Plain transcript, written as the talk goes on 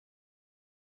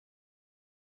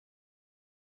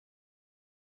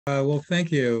Well,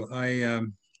 thank you.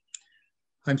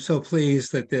 I'm so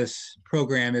pleased that this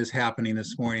program is happening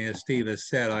this morning. As Steve has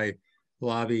said, I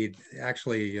lobbied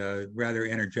actually rather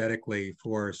energetically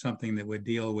for something that would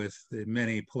deal with the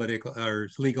many political or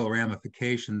legal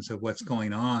ramifications of what's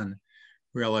going on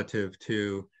relative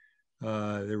to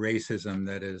the racism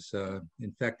that is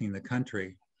infecting the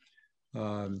country.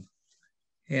 Um,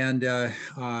 and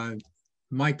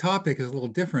my topic is a little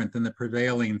different than the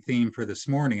prevailing theme for this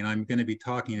morning. I'm going to be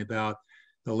talking about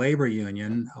the labor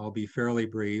union. I'll be fairly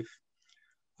brief.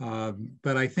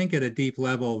 But I think at a deep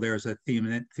level, there's a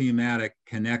thematic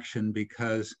connection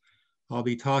because I'll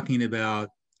be talking about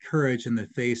courage in the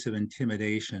face of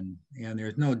intimidation. And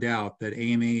there's no doubt that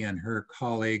Amy and her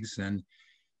colleagues and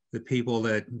the people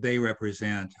that they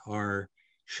represent are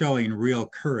showing real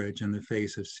courage in the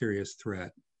face of serious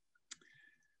threat.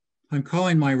 I'm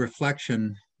calling my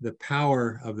reflection The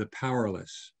Power of the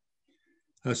Powerless,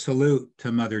 a salute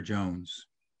to Mother Jones.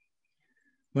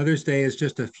 Mother's Day is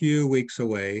just a few weeks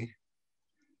away.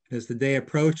 As the day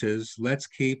approaches, let's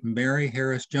keep Mary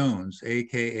Harris Jones,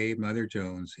 AKA Mother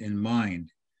Jones, in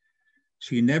mind.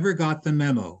 She never got the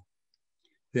memo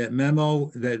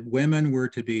that women were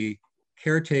to be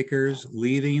caretakers,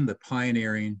 leaving the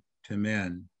pioneering to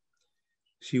men.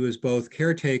 She was both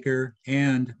caretaker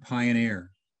and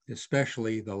pioneer,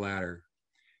 especially the latter.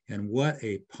 And what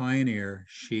a pioneer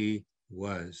she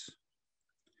was.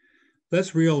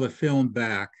 Let's reel the film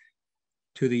back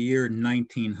to the year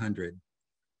 1900.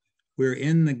 We're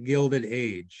in the Gilded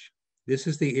Age. This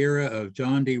is the era of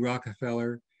John D.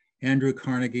 Rockefeller, Andrew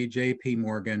Carnegie, J.P.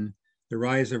 Morgan, the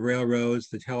rise of railroads,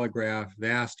 the telegraph,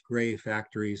 vast gray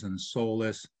factories, and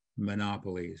soulless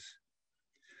monopolies.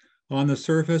 On the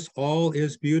surface, all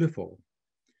is beautiful,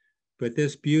 but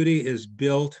this beauty is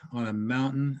built on a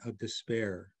mountain of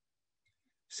despair.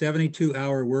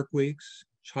 72-hour work weeks,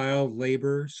 child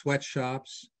labor,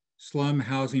 sweatshops, slum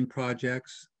housing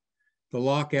projects, the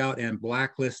lockout and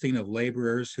blacklisting of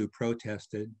laborers who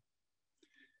protested.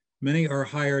 Many are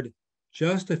hired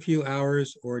just a few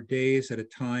hours or days at a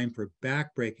time for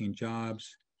backbreaking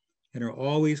jobs and are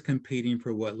always competing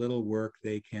for what little work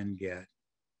they can get.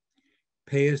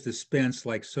 Pay is dispensed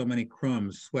like so many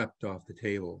crumbs swept off the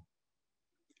table.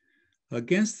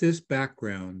 Against this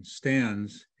background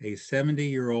stands a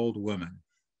 70-year-old woman,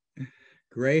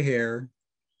 gray hair,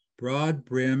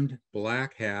 broad-brimmed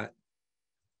black hat,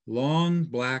 long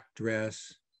black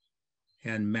dress,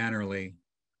 and mannerly.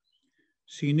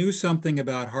 She knew something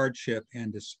about hardship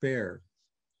and despair.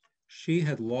 She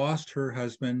had lost her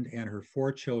husband and her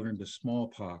 4 children to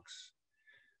smallpox.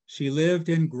 She lived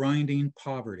in grinding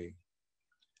poverty.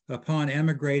 Upon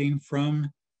emigrating from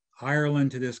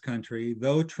Ireland to this country,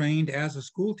 though trained as a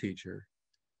school teacher,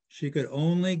 she could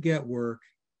only get work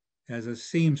as a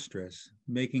seamstress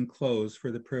making clothes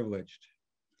for the privileged.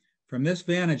 From this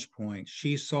vantage point,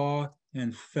 she saw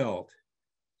and felt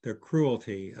the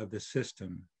cruelty of the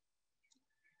system.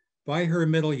 By her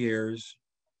middle years,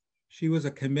 she was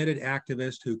a committed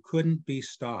activist who couldn't be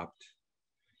stopped.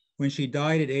 When she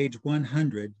died at age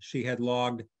 100, she had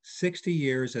logged 60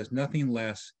 years as nothing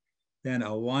less than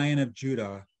a Lion of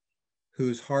Judah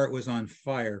whose heart was on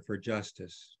fire for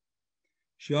justice.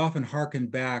 She often hearkened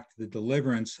back to the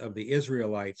deliverance of the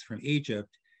Israelites from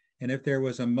Egypt, and if there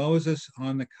was a Moses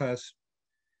on the cusp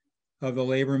of the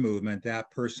labor movement, that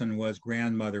person was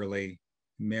grandmotherly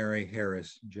Mary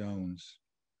Harris Jones.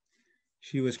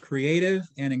 She was creative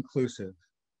and inclusive.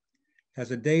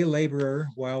 As a day laborer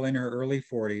while in her early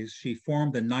 40s, she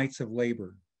formed the Knights of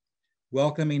Labor,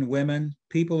 welcoming women,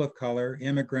 people of color,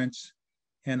 immigrants,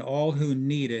 and all who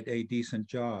needed a decent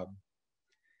job.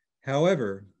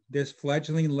 However, this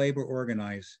fledgling labor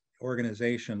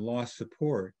organization lost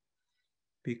support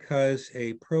because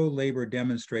a pro-labor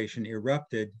demonstration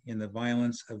erupted in the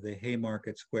violence of the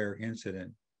Haymarket Square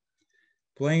incident.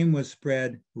 Blame was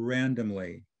spread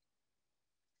randomly,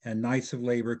 and Knights of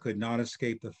Labor could not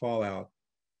escape the fallout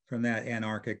from that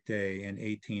anarchic day in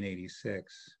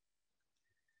 1886.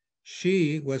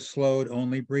 She was slowed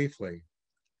only briefly.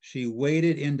 She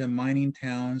waded into mining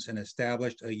towns and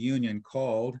established a union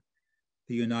called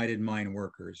the United Mine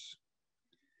Workers.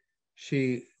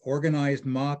 She organized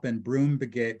mop and broom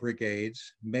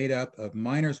brigades made up of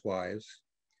miners' wives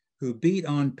who beat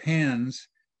on pans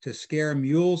to scare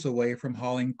mules away from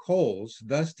hauling coals,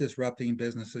 thus disrupting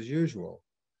business as usual.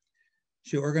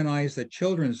 She organized a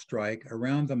children's strike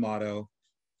around the motto,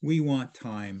 "We want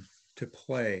time to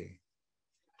play."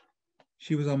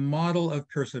 She was a model of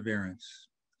perseverance.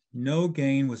 No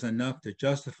gain was enough to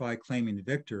justify claiming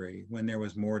victory when there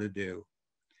was more to do.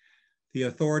 The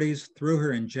authorities threw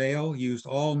her in jail, used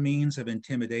all means of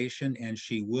intimidation, and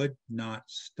she would not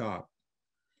stop.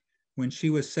 When she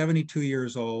was 72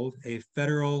 years old, a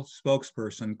federal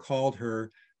spokesperson called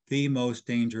her the most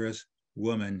dangerous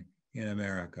woman in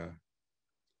America.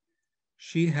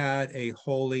 She had a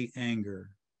holy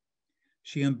anger.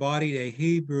 She embodied a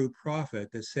Hebrew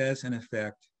prophet that says, in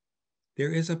effect,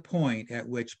 there is a point at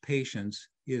which patience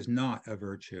is not a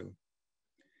virtue.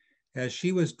 As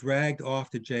she was dragged off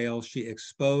to jail, she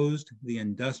exposed the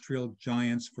industrial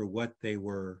giants for what they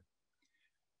were.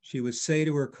 She would say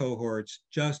to her cohorts,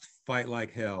 just fight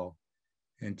like hell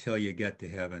until you get to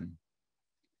heaven.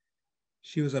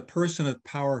 She was a person of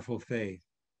powerful faith.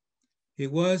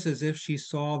 It was as if she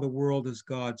saw the world as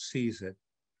God sees it.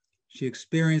 She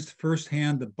experienced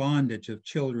firsthand the bondage of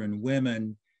children,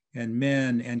 women, and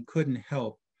men, and couldn't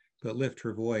help but lift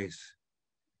her voice.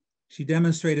 She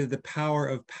demonstrated the power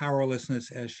of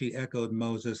powerlessness as she echoed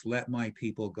Moses, let my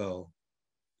people go.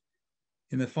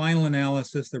 In the final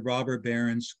analysis, the robber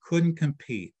barons couldn't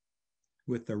compete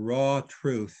with the raw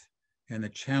truth and the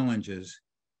challenges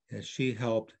that she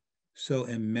helped so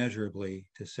immeasurably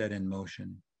to set in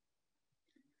motion.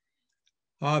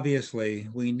 Obviously,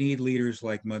 we need leaders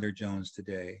like Mother Jones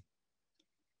today.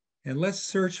 And let's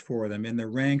search for them in the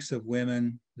ranks of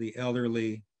women, the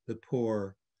elderly, the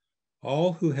poor,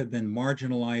 all who have been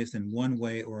marginalized in one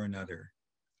way or another.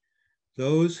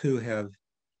 Those who have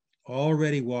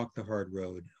already walked the hard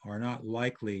road are not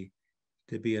likely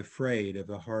to be afraid of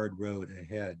the hard road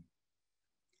ahead.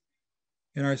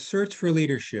 In our search for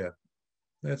leadership,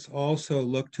 let's also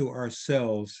look to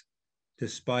ourselves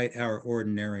despite our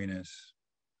ordinariness.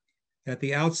 At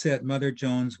the outset, Mother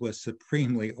Jones was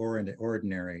supremely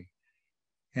ordinary,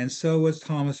 and so was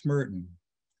Thomas Merton,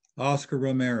 Oscar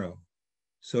Romero,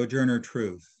 Sojourner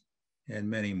Truth, and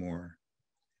many more.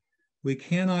 We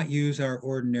cannot use our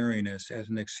ordinariness as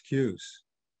an excuse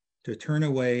to turn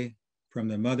away from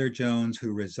the Mother Jones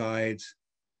who resides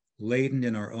laden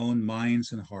in our own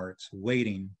minds and hearts,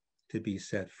 waiting to be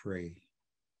set free.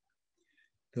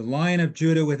 The Lion of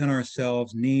Judah within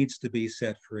ourselves needs to be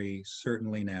set free,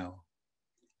 certainly now.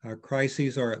 Our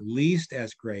crises are at least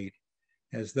as great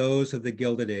as those of the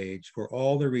Gilded Age for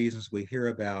all the reasons we hear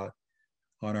about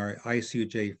on our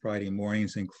ICUJ Friday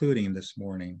mornings, including this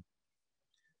morning.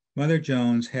 Mother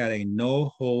Jones had a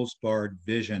no-holds-barred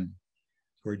vision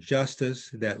for justice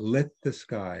that lit the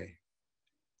sky.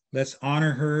 Let's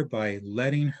honor her by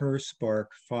letting her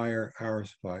spark our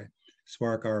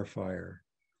fire,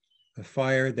 a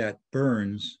fire that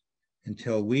burns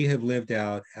until we have lived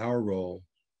out our role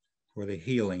for the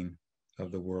healing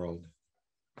of the world.